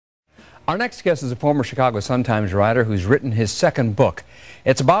Our next guest is a former Chicago Sun-Times writer who's written his second book.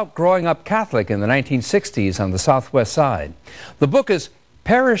 It's about growing up Catholic in the 1960s on the Southwest Side. The book is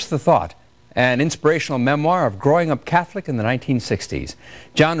Parish the Thought, an inspirational memoir of growing up Catholic in the 1960s.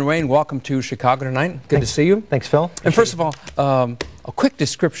 John Ruane, welcome to Chicago Tonight. Good to see you. Thanks, Phil. And first of all, a quick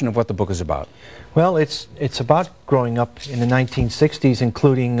description of what the book is about. Well, it's about growing up in the 1960s,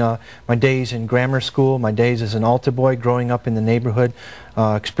 including my days in grammar school, my days as an altar boy, growing up in the neighborhood,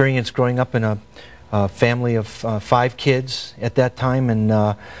 experience growing up in a family of 5 kids at that time,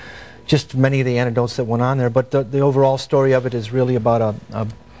 and just many of the anecdotes that went on there. But the overall story of it is really about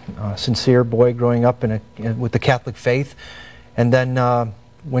a sincere boy growing up with the Catholic faith, and then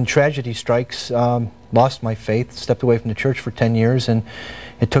when tragedy strikes, lost my faith, stepped away from the church for 10 years, and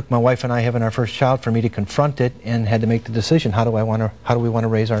it took my wife and I having our first child for me to confront it and had to make the decision, how do we want to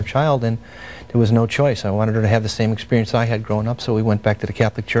raise our child? And there was no choice. I wanted her to have the same experience I had growing up, so we went back to the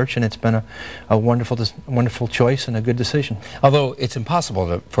Catholic Church, and it's been a wonderful choice and a good decision. Although it's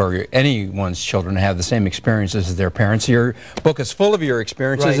impossible for anyone's children to have the same experiences as their parents. Your book is full of your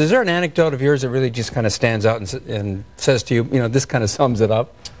experiences. Right. Is there an anecdote of yours that really just kind of stands out and says to you, you know, this kind of sums it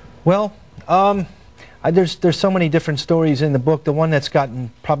up? Well, there's so many different stories in the book. The one that's gotten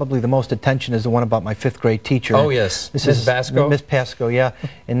probably the most attention is the one about my 5th grade teacher. Oh, yes. Miss Vasco? Miss Pasco, yeah.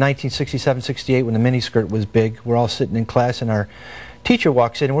 In 1967-68, when the miniskirt was big, we're all sitting in class, and our teacher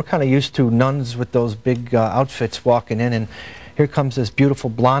walks in, and we're kind of used to nuns with those big outfits walking in, and here comes this beautiful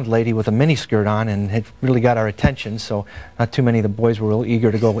blonde lady with a miniskirt on, and it really got our attention, so not too many of the boys were real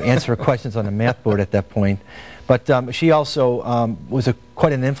eager to go answer questions on the math board at that point. But she also was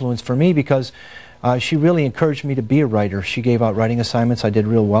quite an influence for me, because she really encouraged me to be a writer. She gave out writing assignments. I did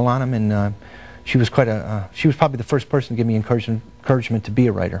real well on them, and she was probably the first person to give me encouragement to be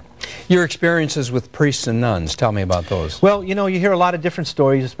a writer. Your experiences with priests and nuns, tell me about those. Well, you know, you hear a lot of different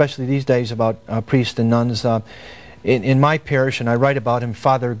stories, especially these days, about priests and nuns. In my parish, and I write about him,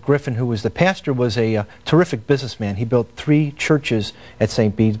 Father Griffin, who was the pastor, was a terrific businessman. He built 3 churches at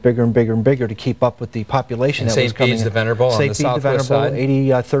St. Bede's, bigger and bigger and bigger, to keep up with the population that was coming in. St. Bede's the Venerable on the southwest side?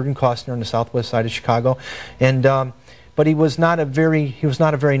 83rd and Costner on the southwest side of Chicago. And but he was not a very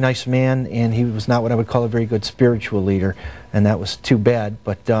nice man, and he was not what I would call a very good spiritual leader, and that was too bad.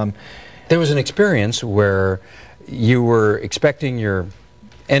 But there was an experience where you were expecting your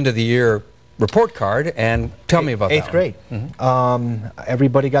end of the year report card, and tell me about that. 8th grade. Mm-hmm.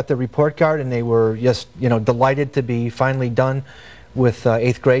 Everybody got their report card, and they were just, you know, delighted to be finally done with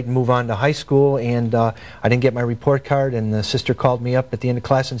 8th grade and move on to high school. And I didn't get my report card, and the sister called me up at the end of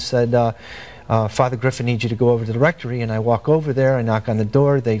class and said, Father Griffin needs you to go over to the rectory. And I walk over there, I knock on the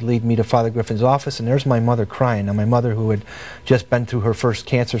door, they lead me to Father Griffin's office, and there's my mother crying. Now, my mother, who had just been through her first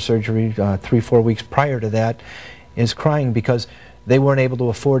cancer surgery 3-4 weeks prior to that, is crying because they weren't able to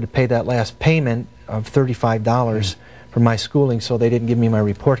afford to pay that last payment of $35 for my schooling, so they didn't give me my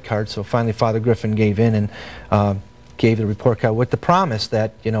report card. So finally Father Griffin gave in and gave the report card with the promise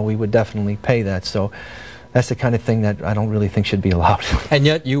that, you know, we would definitely pay that. So that's the kind of thing that I don't really think should be allowed. And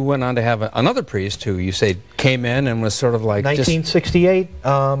yet you went on to have another priest who you say came in and was sort of like 1968,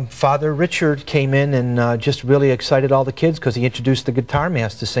 Father Richard came in and just really excited all the kids, because he introduced the guitar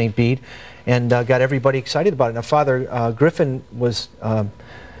mass to St. Bede and got everybody excited about it. Now, Father Griffin was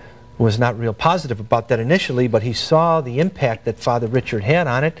not real positive about that initially, but he saw the impact that Father Richard had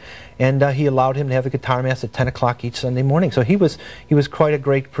on it, and he allowed him to have a guitar mass at 10 o'clock each Sunday morning. So he was quite a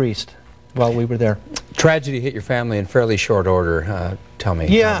great priest while we were there. Tragedy hit your family in fairly short order. Tell me.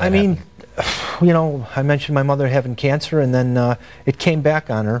 Yeah, I mean, you know, I mentioned my mother having cancer, and then it came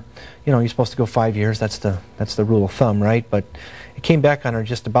back on her. You know, you're supposed to go 5 years. That's the rule of thumb, right? But it came back on her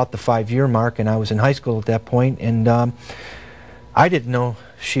just about the 5-year mark, and I was in high school at that point, and I didn't know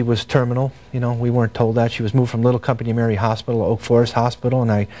she was terminal. You know, we weren't told that. She was moved from Little Company Mary Hospital to Oak Forest Hospital,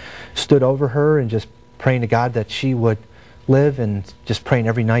 and I stood over her and just praying to God that she would live, and just praying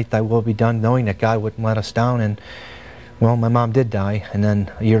every night, thy will be done, knowing that God wouldn't let us down. And well, my mom did die, and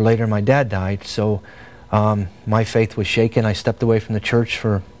then a year later my dad died, so my faith was shaken. I stepped away from the church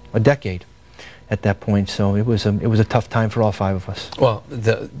for a decade at that point, so it was a tough time for all 5 of us. Well,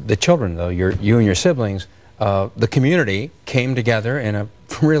 the children, though, you and your siblings, the community came together in a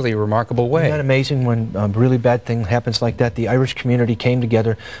really remarkable way. Isn't that amazing when a really bad thing happens like that? The Irish community came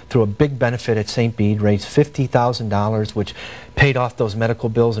together through a big benefit at St. Bede, raised $50,000, which paid off those medical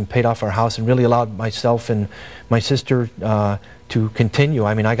bills and paid off our house, and really allowed myself and my sister to continue.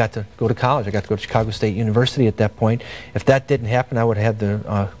 I mean, I got to go to college. I got to go to Chicago State University at that point. If that didn't happen, I would have had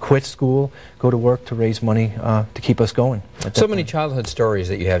to quit school, go to work to raise money to keep us going. So many childhood stories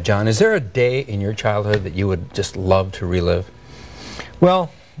that you have, John. Is there a day in your childhood that you would just love to relive?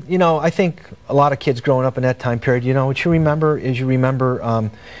 Well, you know, I think a lot of kids growing up in that time period, you know, what you remember is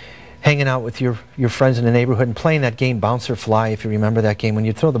hanging out with your friends in the neighborhood and playing that game Bounce or Fly, if you remember that game, when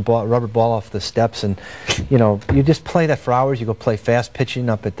you throw the rubber ball off the steps and, you know, you just play that for hours. You go play fast pitching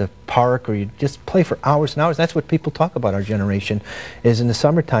up at the park, or you just play for hours and hours. That's what people talk about, our generation, is in the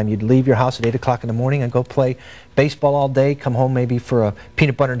summertime you'd leave your house at 8 o'clock in the morning and go play baseball all day, come home maybe for a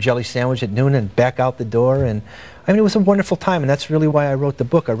peanut butter and jelly sandwich at noon and back out the door. And I mean, it was a wonderful time, and that's really why I wrote the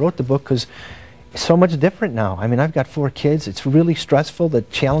book. I wrote the book because it's so much different now. I mean, I've got 4 kids. It's really stressful, the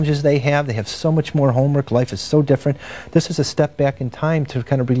challenges they have so much more homework. Life is so different. This is a step back in time to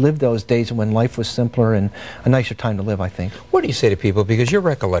kind of relive those days when life was simpler and a nicer time to live, I think. What do you say to people, because your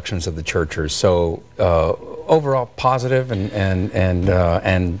recollections of the church are so overall positive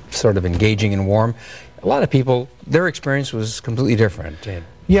and sort of engaging and warm? A lot of people, their experience was completely different.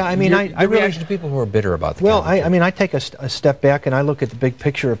 Yeah, I mean, I really... reaction to people who are bitter about the Well, I mean, I take a step back and I look at the big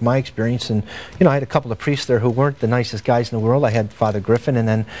picture of my experience, and, you know, I had a couple of priests there who weren't the nicest guys in the world. I had Father Griffin and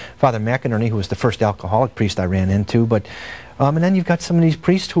then Father McInerney, who was the first alcoholic priest I ran into, but... and then you've got some of these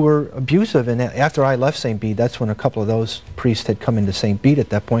priests who were abusive, and after I left St. Bede, that's when a couple of those priests had come into St. Bede at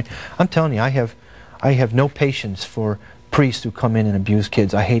that point. I'm telling you, I have no patience for priests who come in and abuse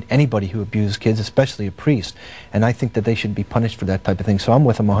kids. I hate anybody who abuses kids, especially a priest, and I think that they should be punished for that type of thing, so I'm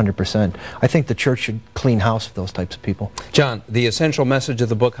with them 100%. I think the church should clean house with those types of people. John, the essential message of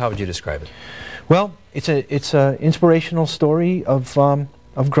the book, how would you describe it? Well, it's a inspirational story of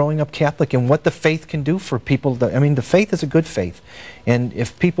growing up Catholic and what the faith can do for people. I mean, the faith is a good faith, and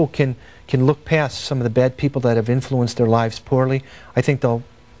if people can look past some of the bad people that have influenced their lives poorly, I think they'll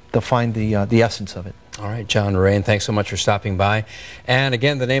find the essence of it. All right, John Ruane, thanks so much for stopping by. And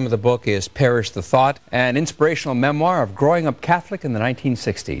again, the name of the book is Parish the Thought, an inspirational memoir of growing up Catholic in the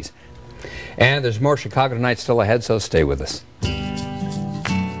 1960s. And there's more Chicago Tonight still ahead, so stay with us.